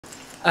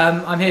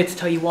I'm here to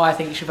tell you why I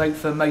think you should vote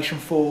for motion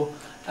 4.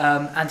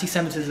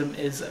 Anti-Semitism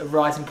is a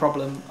rising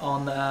problem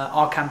on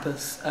our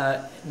campus,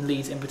 in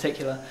Leeds in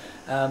particular.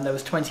 There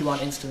was 21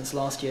 incidents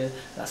last year.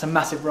 That's a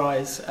massive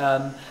rise.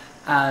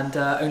 And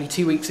only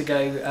 2 weeks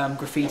ago,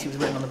 graffiti was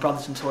written on the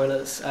Brotherton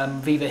toilets,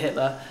 Viva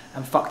Hitler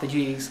and fuck the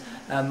Jews.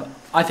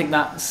 I think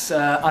that's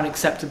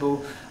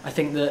unacceptable. I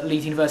think that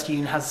Leeds University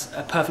Union has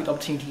a perfect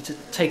opportunity to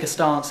take a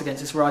stance against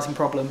this rising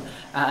problem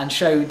and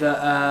show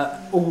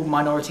that all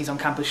minorities on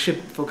campus should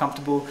feel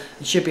comfortable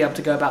and should be able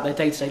to go about their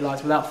day-to-day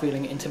lives without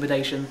feeling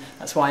intimidation.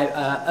 That's why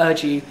I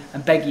urge you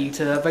and beg you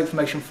to vote for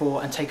motion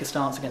 4 and take a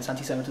stance against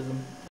anti-Semitism.